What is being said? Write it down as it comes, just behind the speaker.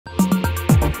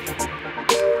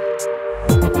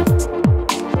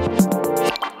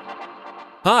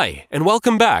Hi, and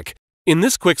welcome back. In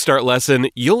this quick start lesson,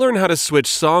 you'll learn how to switch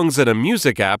songs in a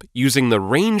music app using the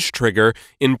range trigger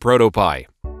in ProtoPie.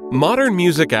 Modern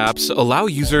music apps allow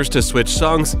users to switch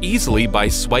songs easily by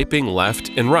swiping left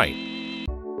and right.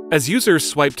 As users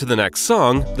swipe to the next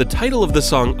song, the title of the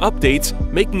song updates,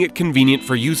 making it convenient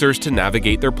for users to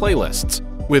navigate their playlists.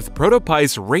 With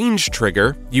ProtoPie's range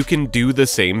trigger, you can do the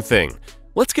same thing.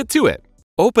 Let's get to it.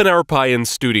 Open our Pi in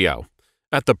Studio.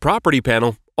 At the Property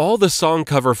panel, all the song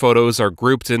cover photos are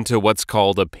grouped into what's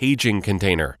called a paging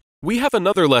container. We have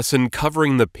another lesson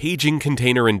covering the paging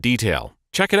container in detail.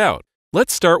 Check it out.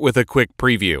 Let's start with a quick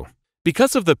preview.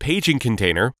 Because of the paging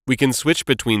container, we can switch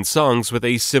between songs with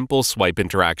a simple swipe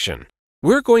interaction.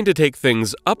 We're going to take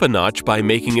things up a notch by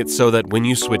making it so that when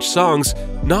you switch songs,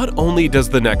 not only does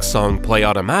the next song play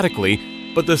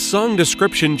automatically, but the song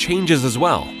description changes as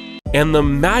well. And the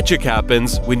magic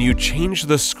happens when you change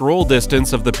the scroll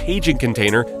distance of the paging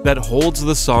container that holds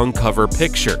the song cover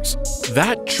pictures.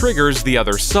 That triggers the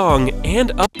other song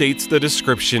and updates the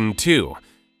description too.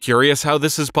 Curious how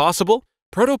this is possible?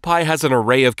 ProtoPie has an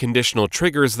array of conditional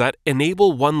triggers that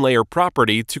enable one layer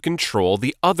property to control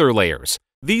the other layers.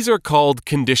 These are called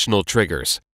conditional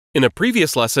triggers. In a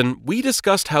previous lesson, we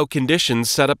discussed how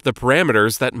conditions set up the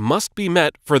parameters that must be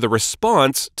met for the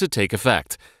response to take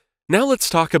effect. Now let's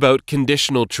talk about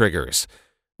conditional triggers.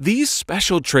 These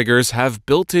special triggers have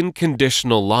built-in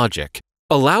conditional logic,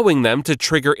 allowing them to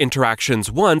trigger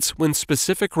interactions once when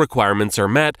specific requirements are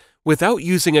met without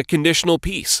using a conditional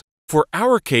piece. For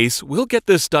our case, we'll get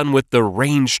this done with the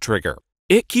range trigger.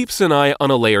 It keeps an eye on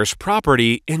a layer's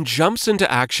property and jumps into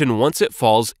action once it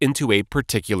falls into a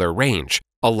particular range,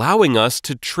 allowing us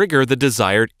to trigger the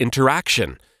desired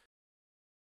interaction.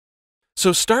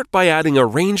 So start by adding a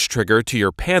range trigger to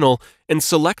your panel and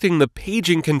selecting the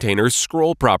paging container's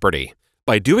scroll property.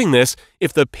 By doing this,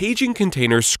 if the paging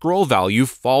container's scroll value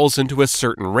falls into a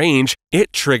certain range,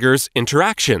 it triggers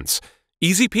interactions.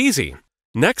 Easy peasy.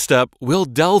 Next up, we'll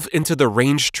delve into the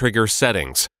range trigger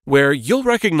settings, where you'll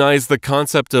recognize the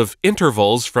concept of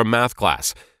intervals from math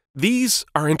class. These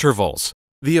are intervals.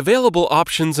 The available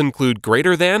options include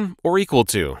greater than or equal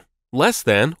to, less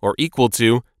than or equal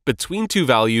to, between two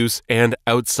values, and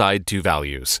outside two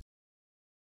values.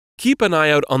 Keep an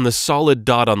eye out on the solid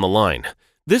dot on the line.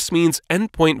 This means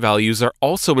endpoint values are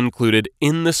also included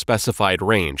in the specified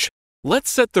range.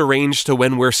 Let's set the range to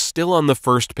when we're still on the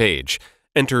first page.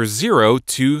 Enter 0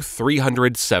 to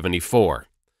 374.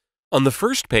 On the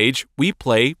first page, we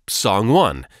play Song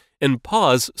 1 and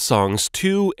pause Songs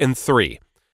 2 and 3.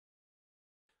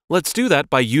 Let's do that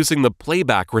by using the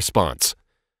playback response.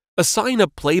 Assign a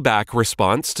playback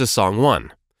response to Song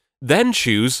 1. Then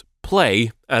choose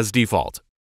Play as default.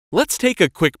 Let's take a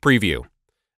quick preview.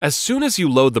 As soon as you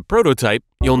load the prototype,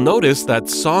 you'll notice that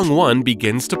Song 1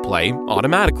 begins to play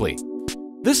automatically.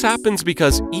 This happens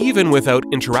because even without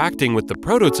interacting with the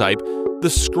prototype, the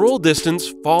scroll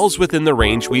distance falls within the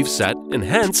range we've set and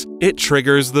hence it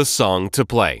triggers the song to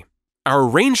play. Our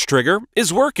range trigger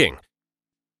is working.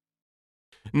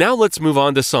 Now let's move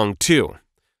on to Song 2.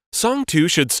 Song 2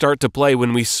 should start to play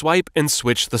when we swipe and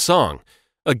switch the song.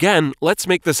 Again, let's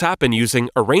make this happen using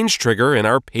a range trigger in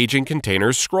our paging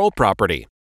container's scroll property.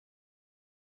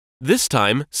 This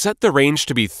time, set the range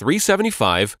to be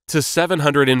 375 to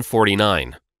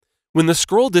 749. When the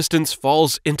scroll distance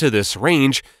falls into this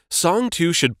range, Song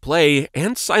 2 should play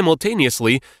and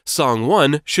simultaneously, Song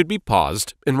 1 should be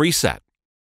paused and reset.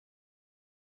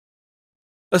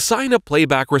 Assign a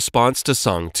playback response to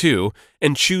Song 2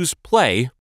 and choose Play.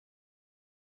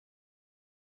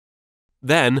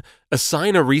 Then,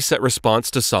 assign a reset response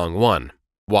to Song 1.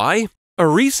 Why? A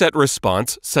reset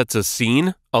response sets a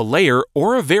scene, a layer,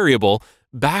 or a variable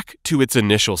back to its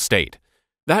initial state.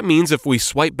 That means if we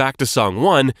swipe back to Song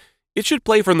 1, it should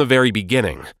play from the very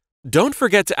beginning. Don't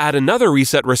forget to add another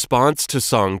reset response to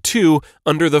Song 2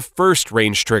 under the first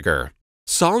range trigger.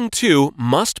 Song 2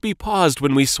 must be paused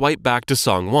when we swipe back to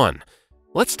Song 1.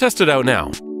 Let's test it out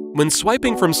now. When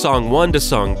swiping from Song 1 to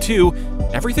Song 2,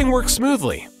 everything works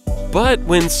smoothly. But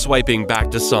when swiping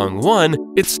back to Song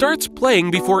 1, it starts playing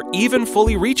before even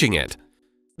fully reaching it.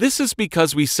 This is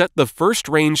because we set the first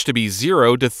range to be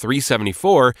 0 to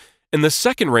 374 and the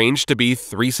second range to be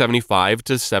 375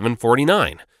 to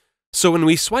 749. So when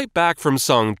we swipe back from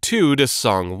Song 2 to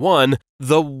Song 1,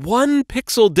 the 1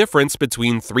 pixel difference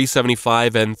between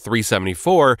 375 and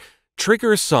 374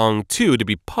 triggers Song 2 to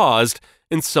be paused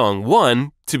and Song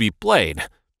 1 to be played.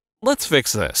 Let's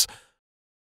fix this.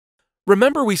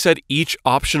 Remember we said each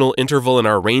optional interval in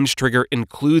our range trigger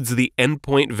includes the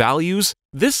endpoint values?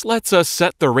 This lets us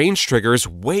set the range triggers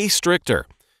way stricter.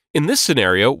 In this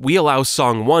scenario, we allow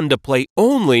song 1 to play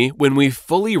only when we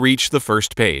fully reach the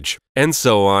first page, and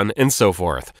so on and so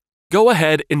forth. Go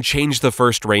ahead and change the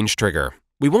first range trigger.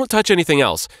 We won't touch anything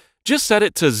else. Just set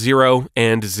it to 0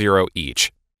 and 0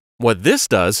 each. What this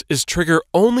does is trigger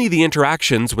only the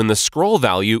interactions when the scroll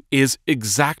value is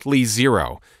exactly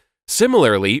 0.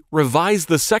 Similarly, revise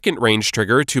the second range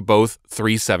trigger to both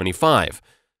 375.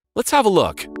 Let's have a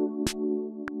look.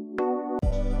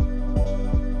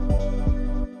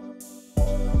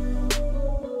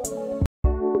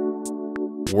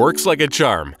 Works like a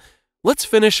charm. Let's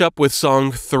finish up with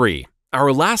song 3,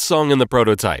 our last song in the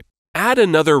prototype. Add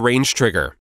another range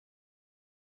trigger.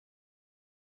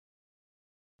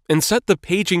 And set the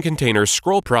paging container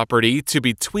scroll property to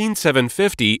between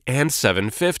 750 and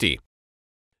 750.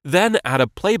 Then add a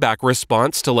playback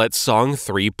response to let song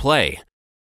 3 play.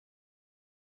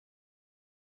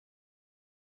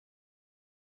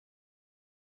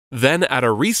 Then add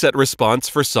a reset response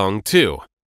for song 2.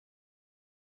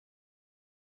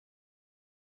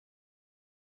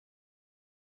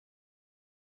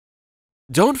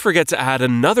 Don't forget to add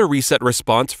another reset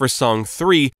response for song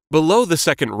 3 below the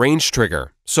second range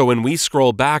trigger, so when we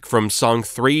scroll back from song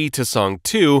 3 to song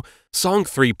 2, song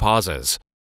 3 pauses.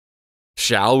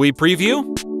 Shall we preview?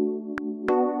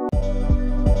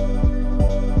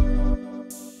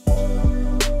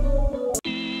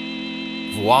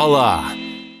 Voila!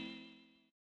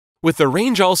 With the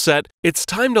range all set, it's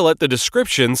time to let the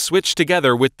description switch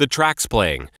together with the tracks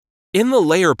playing. In the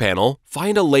Layer panel,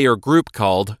 find a layer group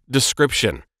called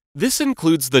Description. This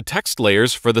includes the text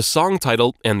layers for the song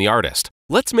title and the artist.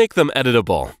 Let's make them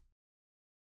editable.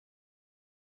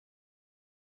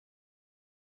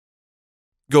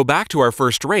 Go back to our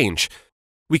first range.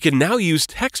 We can now use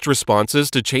text responses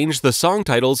to change the song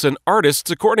titles and artists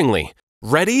accordingly.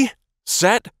 Ready,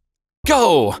 set,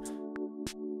 go!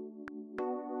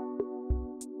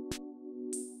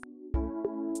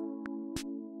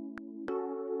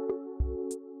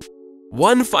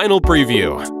 One final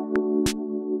preview.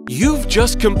 You've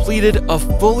just completed a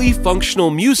fully functional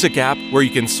music app where you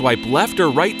can swipe left or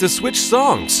right to switch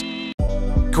songs.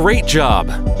 Great job,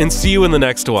 and see you in the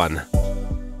next one.